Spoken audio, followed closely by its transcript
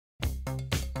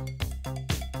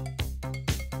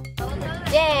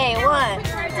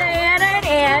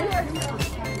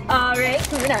Alright,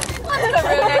 Karuna. What's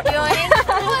Karuna doing?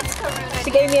 What's Karuna? She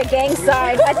gave me a gang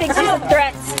sign. I think she's a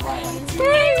threat.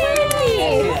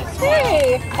 Hey!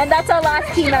 Hey! And that's our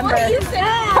last team member.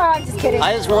 Oh, I'm just kidding.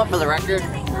 I just want for the record,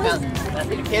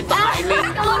 the kid behind me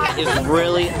is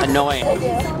really annoying.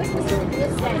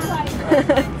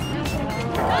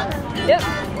 Yep,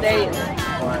 there he is.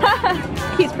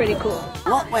 He's pretty cool.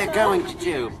 What we're going to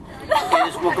do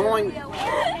is we're going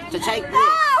to take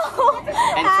this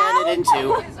and turn it into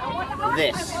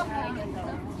this.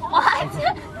 What?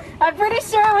 I'm pretty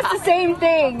sure it was the same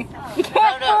thing. You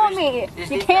can't fool me.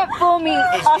 You can't fool me,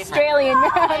 Australian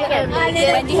man.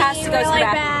 Wendy has to go to the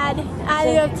bathroom. I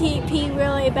need to pee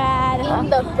really bad. In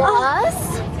the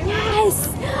bus? Yes.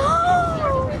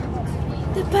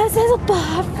 The bus has a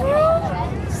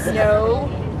bathroom? No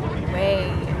way.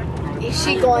 Is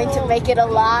she going to make it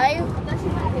alive?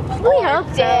 We hope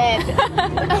so. Dead.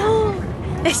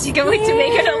 Is she going to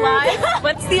make it alive?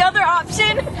 What's the other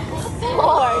option?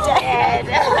 Or dead.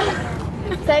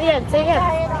 Say it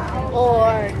again.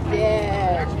 Or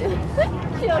dead.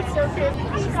 She looks so cute.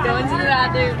 She's going to the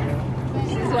bathroom.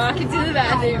 She's walking to the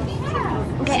bathroom.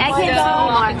 Okay, I can't Go go.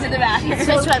 walking to the bathroom.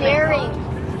 So scary.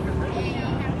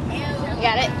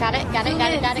 Got it.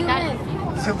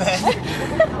 Too bad.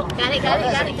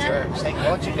 Got it. Say, why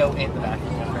don't you go in the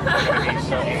bathroom?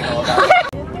 So anal about it.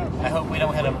 I hope we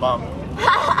don't hit a bump.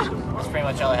 That's pretty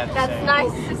much all I have to say. That's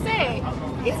nice to say.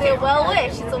 It's a well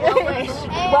wish.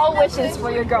 Well wishes for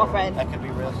your girlfriend. That could be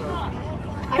real.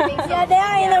 I think so. Yeah, they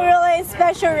are in a really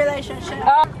special relationship.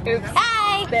 Oops.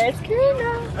 Hey! There's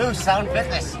Karina. Ooh, sound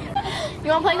fitness. You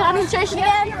want to play concentration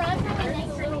again?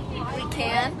 We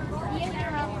can.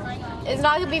 It's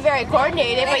not going to be very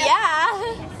coordinated, but yeah.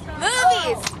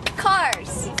 Movies.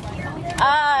 Cars.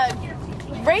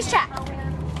 Racetrack.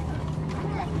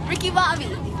 Ricky Bobby.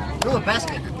 Ooh, a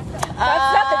basket.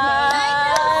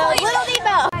 Little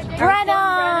Depot.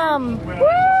 Brenham.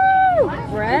 Woo!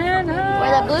 Brenham.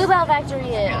 Where the Bluebell factory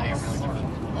is.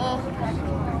 I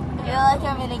feel like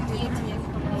I'm in a YouTube.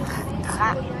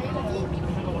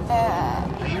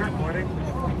 Are you recording?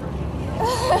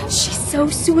 She's so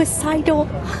suicidal.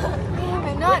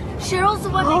 I'm not. Cheryl's the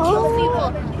one that kills people.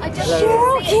 I just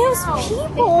Cheryl kills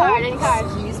people. Card.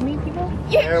 Excuse me, people?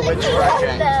 Blair Witch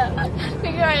Project.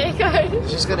 Card.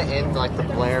 It's just gonna end like the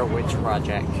Blair Witch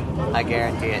Project. I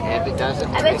guarantee it. If it doesn't,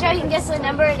 I bet you I can guess what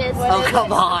number it is. oh,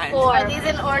 come on. 4. Are these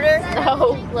in order?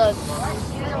 No. Look.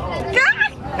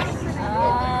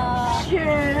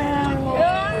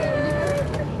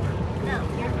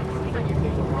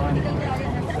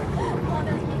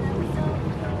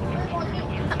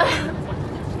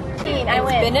 I It's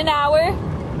win. been an hour.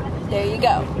 There you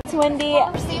go. It's Wendy.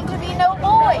 There seem to be no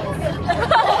boys.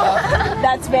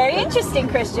 That's very interesting,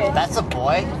 Christian. That's a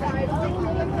boy.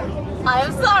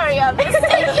 I'm sorry, I'm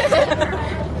mistaken.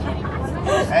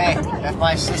 Hey, if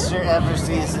my sister ever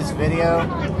sees this video,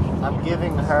 I'm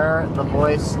giving her the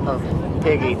voice of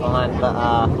Piggy on the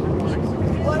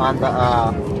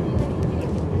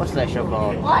what's that show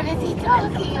called? What is he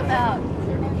talking about?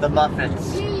 The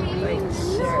Muffins.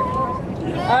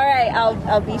 All right,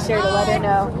 I'll be sure to let her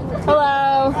know.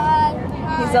 Hello.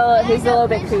 He's a little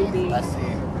bit creepy. Let's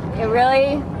see. It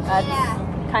really? That's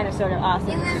kind of sort of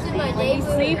awesome. He's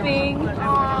sleeping.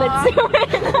 Let's do it.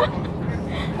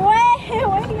 What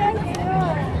are you guys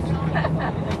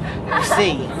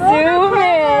See, Zoom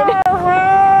in.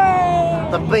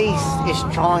 the beast is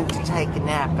trying to take a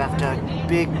nap after a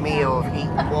big meal of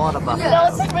eating water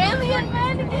buffets. Those brilliant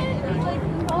men.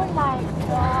 Oh my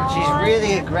god. She's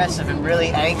really aggressive and really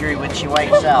angry when she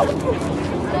wakes up.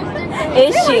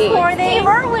 Is she? Steve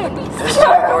Irwin. Is this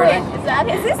recording?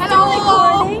 Is this still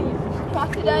recording?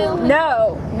 Crocodile.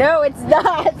 No, it's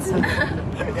not.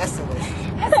 Yes, it is.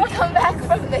 Has he come back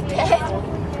from the dead?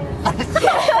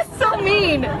 That's so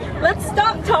mean. Let's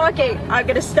stop talking. I'm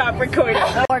gonna stop recording.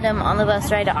 Boredom on the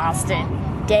bus ride to Austin.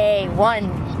 Day 1.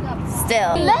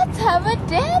 Still. Let's have a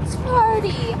dance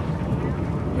party.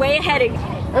 Way ahead of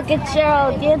Look at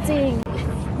Cheryl dancing.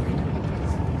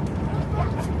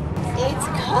 It's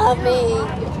coming.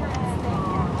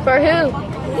 For who?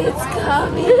 It's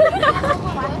coming.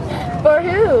 For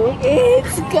who?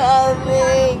 It's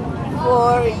coming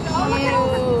for you.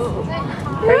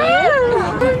 For you?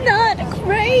 I'm not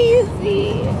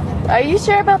crazy. Are you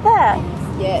sure about that?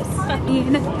 Yes.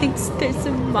 Ian thinks there's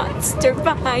a monster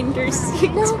behind her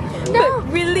seat. No.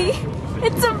 But really,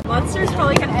 it's a monster's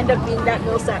probably gonna end up being that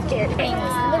Millsap kid. In the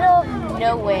middle of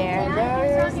nowhere,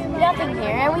 there's nothing here,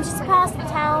 and we just passed the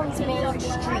town's main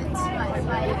street.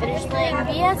 We finished playing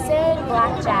BSA and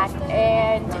blackjack,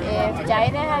 and if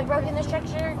Diana had broken the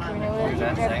structure, Karina would have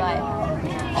kicked her butt.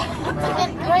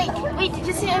 Wait, did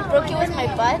you say I broke it with my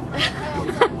butt?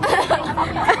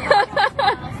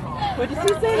 What did you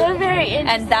say? They're very interesting.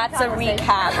 And that's a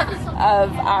recap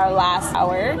of our last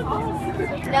hour.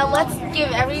 Now let's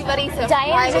give everybody some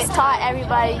Diana just taught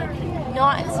everybody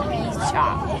not to be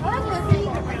shocked.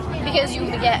 Because you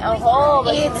get a whole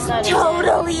bunch of It's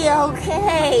totally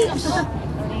okay.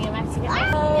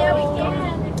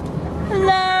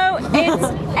 Hello, it's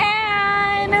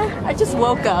Anne. I just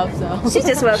woke up, so. She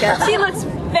just woke up. She looks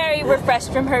very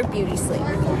refreshed from her beauty sleep.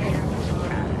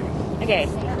 Okay,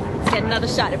 let's get another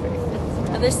shot of her.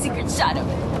 Another secret shot of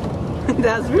her.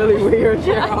 That's really weird,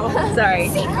 Cheryl. Sorry.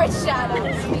 secret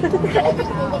shadows.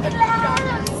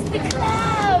 The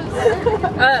clouds.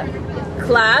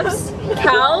 Claps?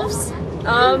 Calves?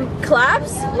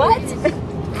 Claps? What?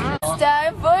 It's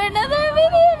time for another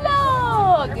video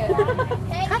vlog.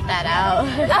 Cut that out.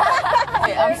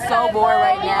 I'm so bored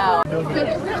right now.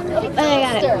 I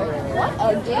got it.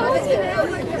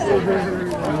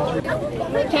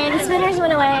 Candy spinners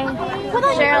went away.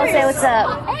 Cheryl, say what's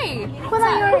up. Hey, Put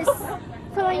on yours.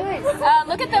 Put on yours.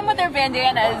 look at them with their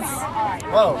bandanas.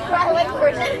 Whoa. I like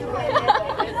Christian.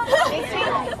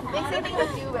 Makes me think of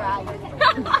do-rag.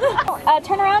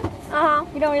 Turn around.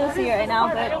 You don't really see it right now,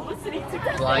 but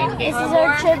Blind this is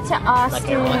our trip to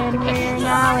Austin. We're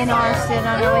now in Austin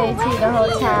on our way to the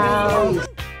hotel.